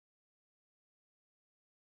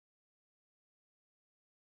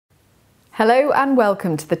Hello and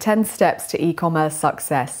welcome to the 10 Steps to E-Commerce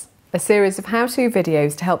Success, a series of how-to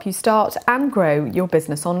videos to help you start and grow your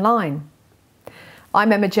business online.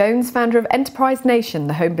 I'm Emma Jones, founder of Enterprise Nation,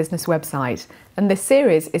 the home business website, and this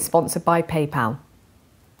series is sponsored by PayPal.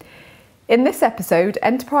 In this episode,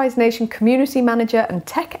 Enterprise Nation community manager and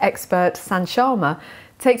tech expert San Sharma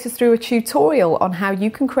takes us through a tutorial on how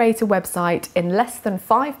you can create a website in less than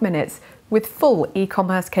 5 minutes with full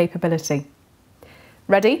e-commerce capability.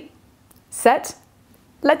 Ready? Set?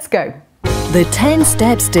 Let's go! The 10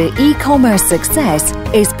 Steps to E-Commerce Success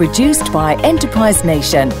is produced by Enterprise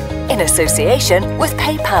Nation in association with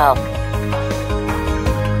PayPal.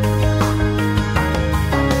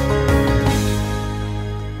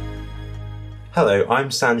 Hello, I'm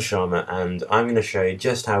San Sharma and I'm going to show you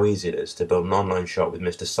just how easy it is to build an online shop with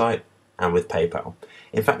Mr. Site and with PayPal.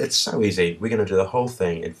 In fact, it's so easy, we're going to do the whole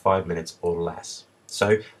thing in 5 minutes or less.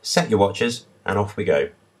 So set your watches and off we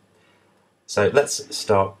go. So let's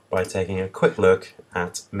start by taking a quick look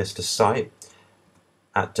at Mr. Site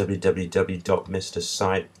at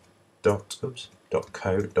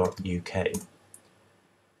www.mrsite.co.uk.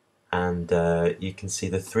 And you can see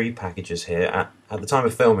the 3 packages here. At the time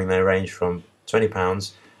of filming they range from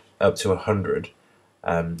 £20 up to £100.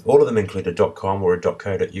 All of them include a .com or a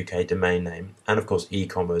 .co.uk domain name and of course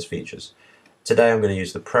e-commerce features. Today I'm going to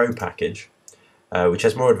use the Pro package, which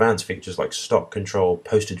has more advanced features like stock control,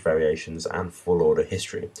 postage variations and full order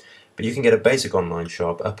history. But you can get a basic online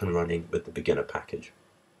shop up and running with the beginner package.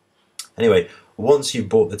 Anyway, once you've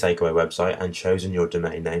bought the takeaway website and chosen your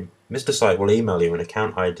domain name, Mr. Site will email you an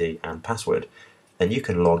account ID and password. Then you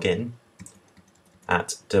can log in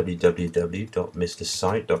at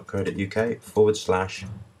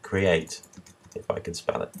www.mrsite.co.uk/create, if I can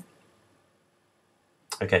spell it.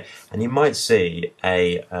 Okay, and you might see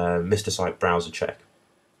a Mr. Site browser check.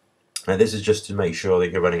 Now this is just to make sure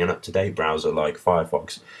that you're running an up-to-date browser like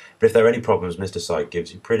Firefox, but if there are any problems, Mr. Site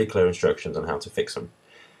gives you pretty clear instructions on how to fix them.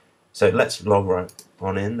 So let's log right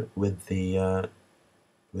on in with the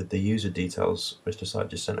user details Mr. Site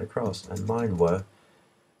just sent across, and mine were,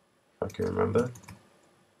 if I can remember,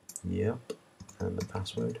 yep, and the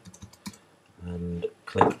password, and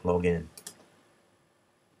click login.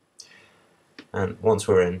 And once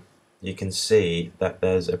we're in, you can see that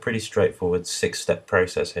there's a pretty straightforward 6-step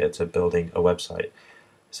process here to building a website.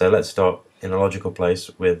 So let's start in a logical place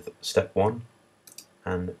with step 1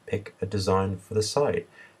 and pick a design for the site.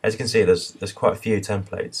 As you can see, there's quite a few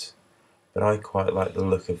templates, but I quite like the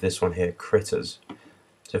look of this one here, Critters.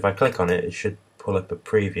 So if I click on it, it should pull up a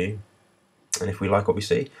preview, and if we like what we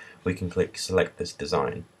see, we can click select this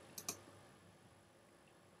design.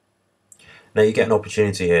 Now you get an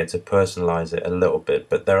opportunity here to personalize it a little bit,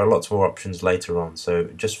 but there are lots more options later on, so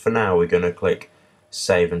just for now we're going to click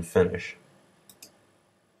save and finish.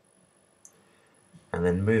 And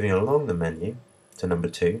then moving along the menu to number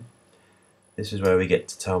 2, this is where we get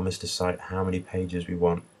to tell Mr. Site how many pages we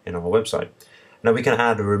want in our website. Now we can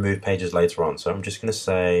add or remove pages later on, so I'm just going to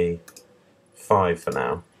say 5 for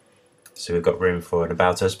now. So we've got room for an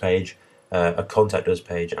About Us page, a Contact Us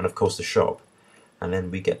page, and of course the shop. And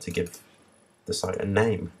then we get to give the site a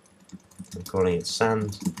name. I'm calling it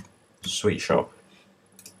San's Sweet Shop,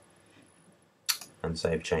 and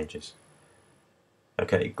save changes.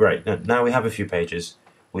 Okay, great. Now we have a few pages.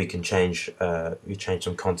 We can change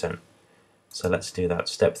some content. So let's do that.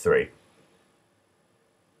 Step 3.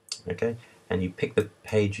 Okay, and you pick the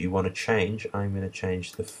page you want to change. I'm going to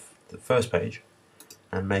change the first page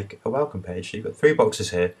and make a welcome page. So you've got 3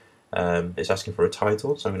 boxes here. It's asking for a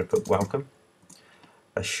title, so I'm going to put welcome.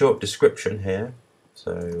 A short description here,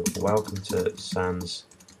 so welcome to San's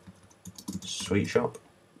Sweet Shop,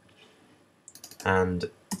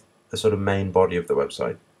 and the sort of main body of the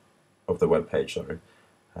website, of the web page, sorry.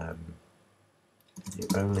 The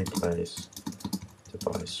only place to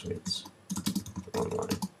buy sweets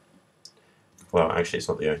online. Well, actually it's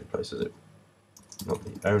not the only place, is it? Not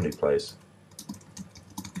the only place,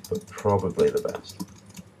 but probably the best.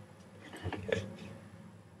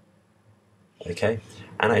 Okay,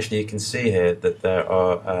 and actually you can see here that there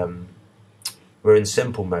are, we're in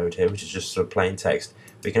simple mode here, which is just sort of plain text.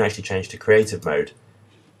 We can actually change to creative mode,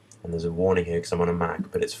 and there's a warning here because I'm on a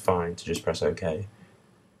Mac, but it's fine to just press OK.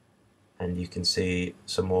 And you can see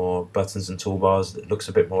some more buttons and toolbars. It looks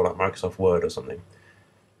a bit more like Microsoft Word or something.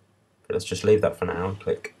 But let's just leave that for now and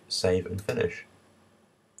click Save and Finish.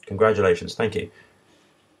 Congratulations, thank you.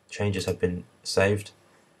 Changes have been saved,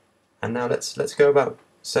 and now let's go about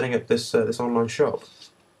setting up this online shop.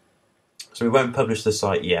 So we won't publish the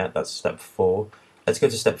site yet, that's step 4. Let's go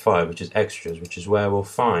to step 5, which is extras, which is where we'll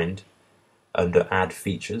find under add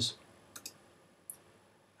features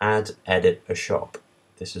add, edit a shop.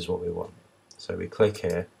 This is what we want. So we click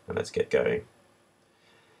here and let's get going.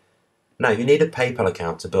 Now you need a PayPal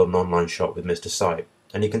account to build an online shop with Mr. Site,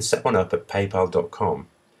 and you can set one up at paypal.com.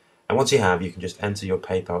 And once you have, you can just enter your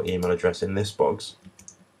PayPal email address in this box.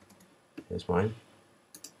 Here's mine.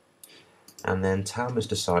 And then tell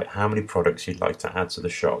Mr. Site how many products you'd like to add to the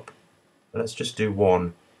shop. Let's just do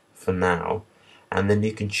one for now, and then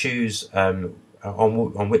you can choose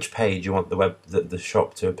on which page you want the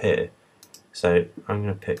shop to appear. So I'm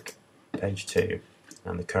going to pick page 2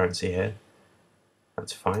 and the currency here.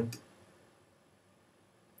 That's fine.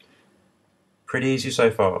 Pretty easy so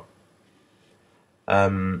far.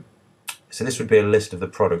 So this would be a list of the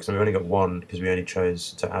products, and we've only got one because we only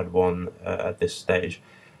chose to add one at this stage.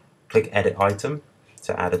 Click Edit Item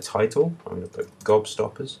to add a title. I'm going to put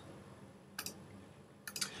Gobstoppers.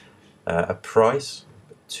 A price,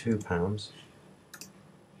 £2,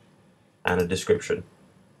 and a description.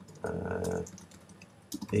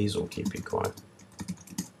 These will keep you quiet.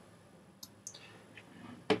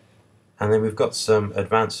 And then we've got some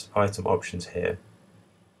advanced item options here,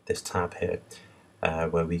 this tab here,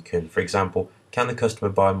 where we can, for example, can the customer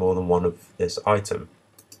buy more than one of this item?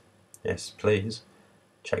 Yes, please.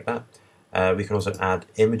 Check that. We can also add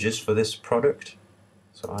images for this product.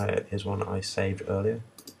 So here's one I saved earlier,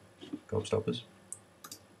 Gobstoppers.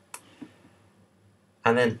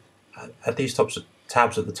 And then at these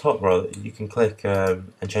tabs at the top, rather, you can click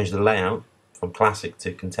and change the layout from classic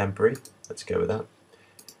to contemporary. Let's go with that.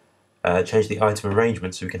 Change the item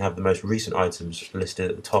arrangement so we can have the most recent items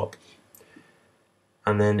listed at the top.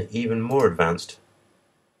 And then even more advanced,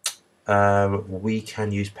 we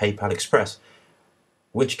can use PayPal Express,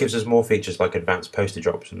 which gives us more features like advanced postage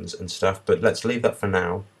options and stuff, but let's leave that for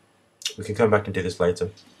now. We can come back and do this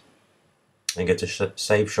later and get to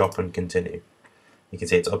save shop and continue. You can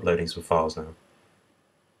see it's uploading some files now.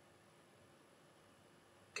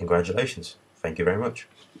 Congratulations. Thank you very much.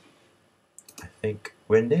 I think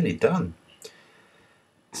we're nearly done.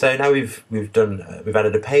 So now we've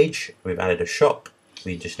added a page, we've added a shop.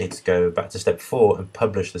 We just need to go back to step 4 and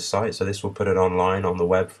publish the site. So this will put it online on the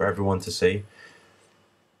web for everyone to see.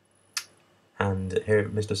 And here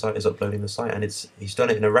Mr. Site is uploading the site, and he's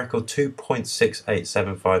done it in a record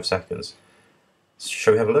 2.6875 seconds.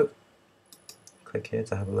 Shall we have a look? Click here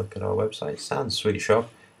to have a look at our website. Sounds sweet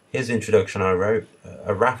shop. Here's the introduction I wrote,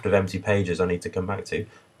 a raft of empty pages I need to come back to,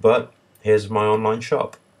 but here's my online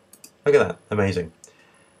shop. Look at that, amazing.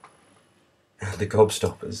 The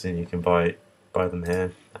Gobstoppers, and you can buy them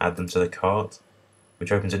here, add them to the cart,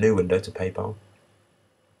 which opens a new window to PayPal,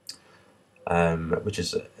 which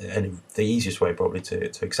is the easiest way probably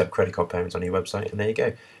to accept credit card payments on your website. And there you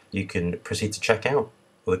go. You can proceed to check out,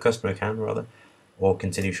 or the customer can rather, or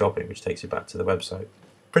continue shopping, which takes you back to the website.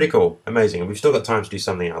 Pretty cool, amazing. And we've still got time to do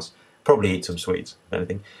something else. Probably eat some sweets, if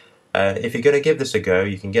anything. If you're going to give this a go,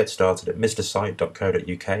 you can get started at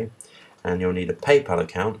mrsite.co.uk, and you'll need a PayPal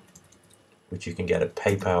account, which you can get at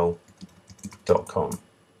paypal.com.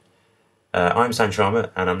 I'm San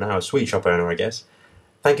Sharma, and I'm now a sweet shop owner, I guess.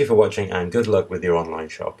 Thank you for watching, and good luck with your online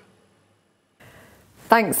shop.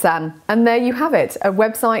 Thanks, San. And there you have it, a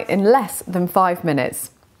website in less than 5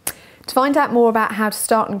 minutes. To find out more about how to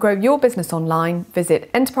start and grow your business online,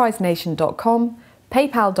 visit enterprisenation.com,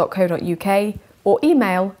 paypal.co.uk, or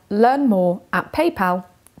email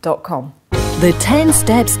learnmore@paypal.com. The 10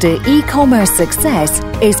 Steps to E-commerce Success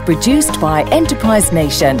is produced by Enterprise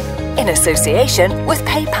Nation in association with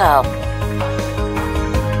PayPal.